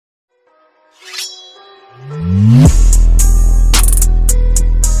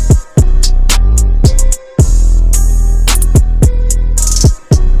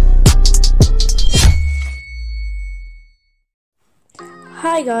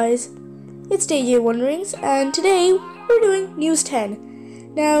Hi guys, it's DJ Wonderings, and today we're doing News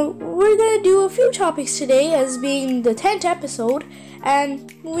 10. Now, we're gonna do a few topics today as being the 10th episode,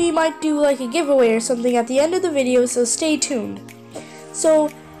 and we might do like a giveaway or something at the end of the video, so stay tuned. So,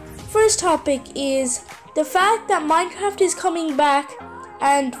 first topic is the fact that Minecraft is coming back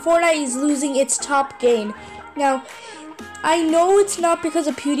and Fortnite is losing its top gain. Now, I know it's not because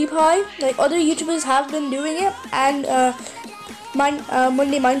of PewDiePie, like other YouTubers have been doing it, and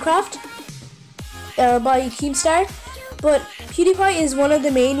Monday Minecraft by Keemstar, but PewDiePie is one of the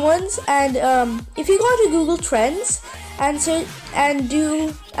main ones. And if you go to Google Trends and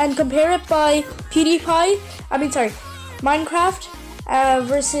compare it by Minecraft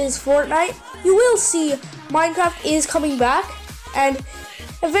versus Fortnite, you will see Minecraft is coming back, and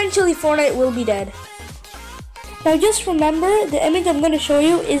eventually Fortnite will be dead. Now just remember, the image I'm going to show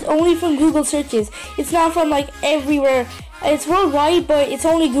you is only from Google searches. It's not from like everywhere. It's worldwide, but it's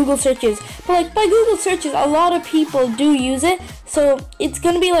only Google searches. But like by Google searches, a lot of people do use it, so it's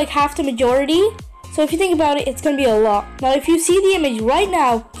going to be like half the majority. So if you think about it, it's going to be a lot. Now if you see the image right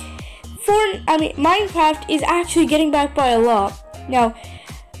now, Minecraft is actually getting back by a lot. Now,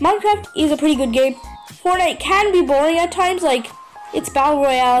 Minecraft is a pretty good game. Fortnite can be boring at times, like it's Battle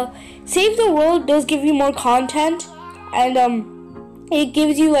Royale. Save the World does give you more content, and it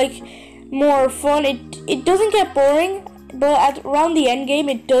gives you like more fun. It doesn't get boring, but around the end game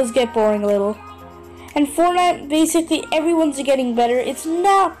it does get boring a little. And Fortnite, basically everyone's getting better. It's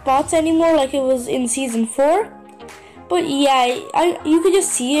not bots anymore like it was in season 4, but yeah, you could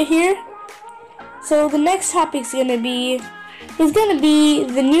just see it here. So the next topic is gonna be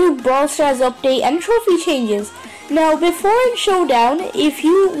the new Brawl Stars update and trophy changes. Now, before in Showdown, if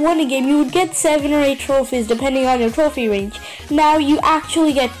you won a game, you would get 7 or 8 trophies depending on your trophy range. Now, you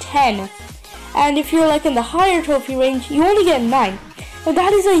actually get 10. And if you're like in the higher trophy range, you only get 9. Now,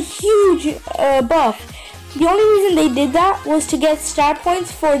 that is a huge buff. The only reason they did that was to get stat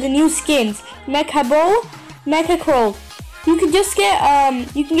points for the new skins, Mecha Bow, Mecha Crow. You can just get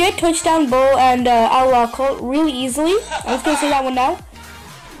Touchdown Bow and Outlaw Colt really easily. I'm just gonna say that one now.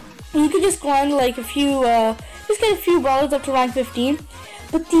 You could just grind like a few. Just get a few brawlers up to rank 15,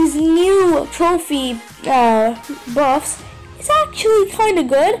 but these new trophy buffs is actually kind of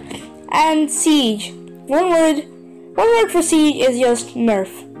good. And Siege, one word for Siege is just nerf.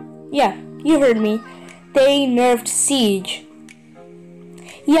 Yeah, you heard me. They nerfed Siege.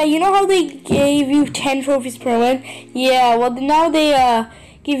 Yeah, you know how they gave you 10 trophies per win? Yeah, well now they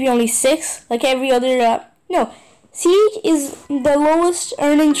give you only 6, like every other. No. Siege is the lowest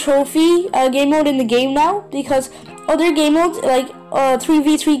earning trophy game mode in the game now, because other game modes, like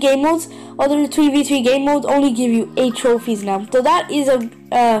 3v3 game modes, other 3v3 game modes only give you 8 trophies now. So that is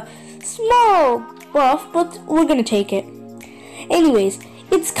a small buff, but we're gonna take it. Anyways,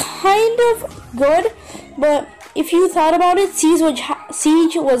 it's kind of good, but if you thought about it, Siege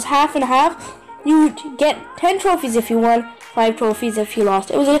was half and half. You would get 10 trophies if you won, 5 trophies if you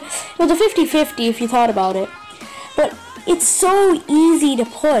lost. It was a 50-50 if you thought about it. But it's so easy to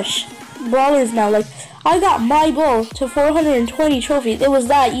push brawlers now. Like, I got my bull to 420 trophies. It was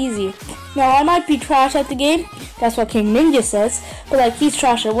that easy. Now, I might be trash at the game. That's what King Ninja says. But, like, he's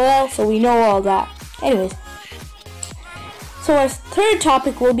trash as well, so we know all that. Anyways. So, our third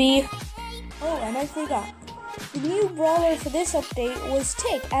topic will be... Oh, and I forgot. The new brawler for this update was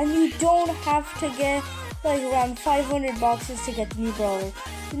Tick. And you don't have to get, like, around 500 boxes to get the new brawler.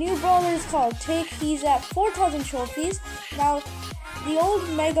 The new brawler is called Tick. He's at 4,000 trophies. Now, the old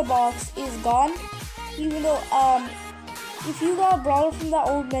mega box is gone. Even though, if you got a brawler from that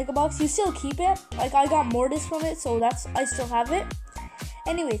old mega box, you still keep it. Like, I got Mortis from it, so I still have it.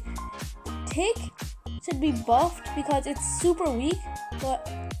 Anyway, Tick should be buffed because it's super weak. But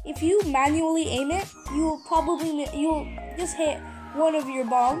if you manually aim it, you'll just hit one of your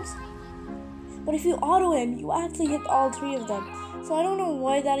bombs. But if you auto aim, you actually hit all 3 of them. So I don't know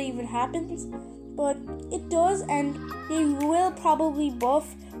why that even happens, but it does, and they will probably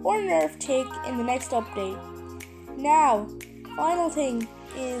buff or nerf Tick in the next update. Now, final thing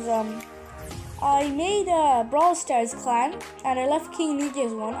is I made a Brawl Stars clan, and I left King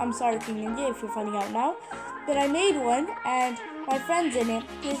Ninja's one. I'm sorry, King Ninja, if you're finding out now. But I made one, and my friend's in it.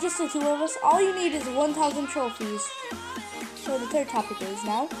 It's just the 2 of us. All you need is 1,000 trophies. So the third topic is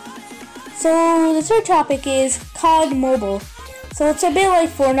now. So the third topic is COD Mobile. So it's a bit like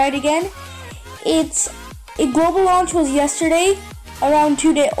Fortnite again. A global launch was yesterday, around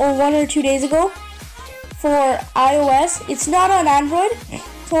 1 or 2 days ago, for iOS. It's not on Android,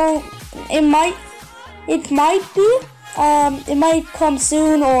 so it might be. It might come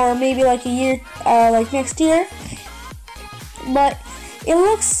soon, or maybe like a year, like next year. But It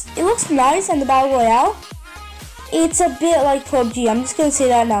looks nice, and the Battle Royale, it's a bit like PUBG. I'm just gonna say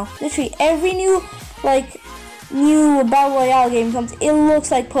that now. Literally, every new Battle Royale game comes, it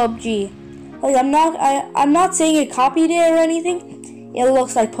looks like PUBG. Like, I'm not saying it copied it or anything. It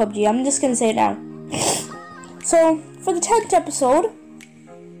looks like PUBG. I'm just gonna say it now. So for the 10th episode,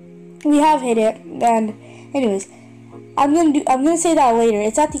 we have hit it. And anyways, I'm gonna say that later.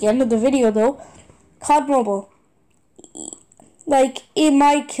 It's at the end of the video though. COD Mobile. Like, it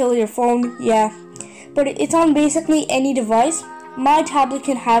might kill your phone, yeah, but it's on basically any device. My tablet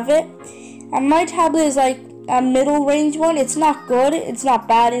can have it, and my tablet is like a middle range one. It's not good, it's not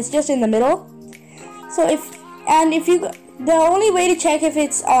bad, it's just in the middle. So the only way to check if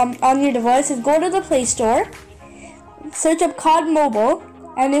it's on your device is go to the Play Store, search up COD Mobile,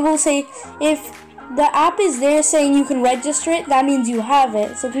 and it will say if the app is there saying you can register it, that means you have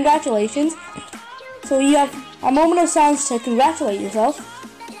it. So congratulations. So you have a moment of silence to congratulate yourself.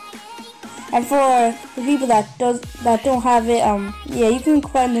 And for the people that don't have it, yeah, you can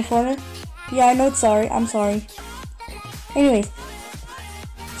cry in the corner. Yeah, I know it's sorry. I'm sorry. Anyways,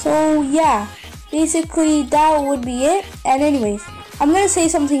 so yeah, basically that would be it. And anyways, I'm gonna say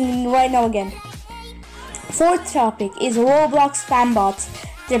something right now again. 4th topic is Roblox spam bots.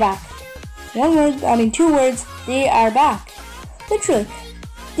 They're back. 2 words. They are back. Literally.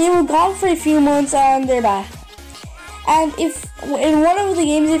 They were gone for a few months and they're back. And if in one of the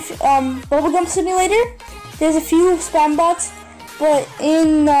games, Bubblegum Simulator, there's a few spam bots, but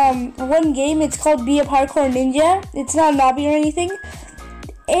in one game, it's called Be a Parkour Ninja. It's not an obby or anything.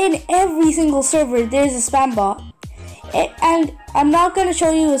 In every single server, there's a spam bot. And I'm not going to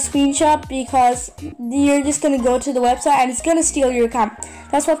show you a screenshot because you're just going to go to the website and it's going to steal your account.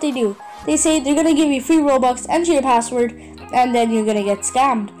 That's what they do. They say they're going to give you free Robux, enter your password, and then you're gonna get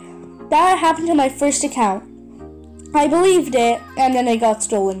scammed. That happened to my first account. I believed it, and then it got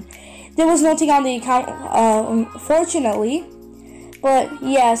stolen. There was nothing on the account, unfortunately. But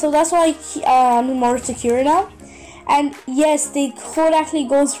yeah, so that's why I'm more secure now. And yes, they could actually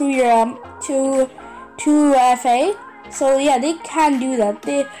go through your to FA. So yeah, they can do that.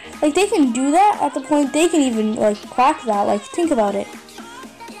 They can do that at the point they can even crack that. Like, think about it.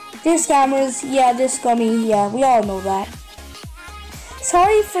 They're scammers. Yeah, they're scummy. Yeah, we all know that.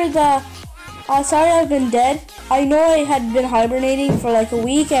 Sorry for the, sorry I've been dead. I know I had been hibernating for like a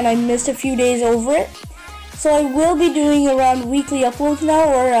week and I missed a few days over it. So I will be doing around weekly uploads now,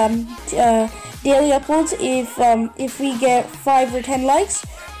 or daily uploads if we get 5 or 10 likes.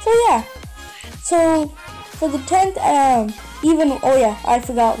 So yeah. So for the 10th, oh yeah, I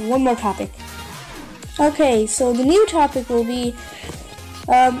forgot one more topic. Okay, so the new topic will be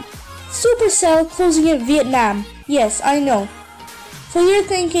SUPERCELL closing in Vietnam. Yes, I know. So you're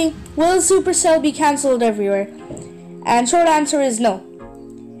thinking, will SUPERCELL be cancelled everywhere? And short answer is no.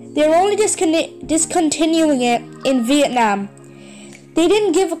 They're only discontinuing it in Vietnam. They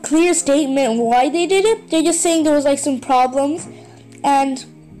didn't give a clear statement why they did it. They're just saying there was like some problems. And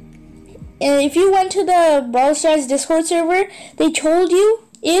if you went to the Brawl Stars Discord server, they told you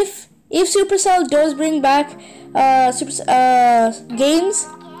if SUPERCELL does bring back games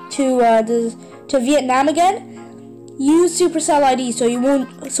to Vietnam again, use SUPERCELL ID so you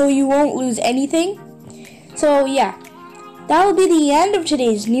won't lose anything. So yeah, that will be the end of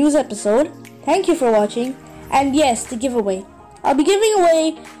today's news episode. Thank you for watching, and yes, the giveaway. I'll be giving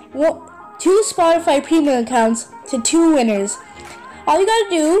away 2 Spotify premium accounts to 2 winners. All you gotta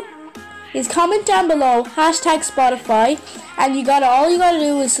do is comment down below #Spotify, and all you gotta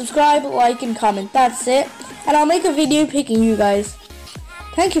do is subscribe, like, and comment. That's it, and I'll make a video picking you guys.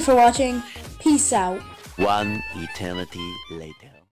 Thank you for watching. Peace out. One eternity later.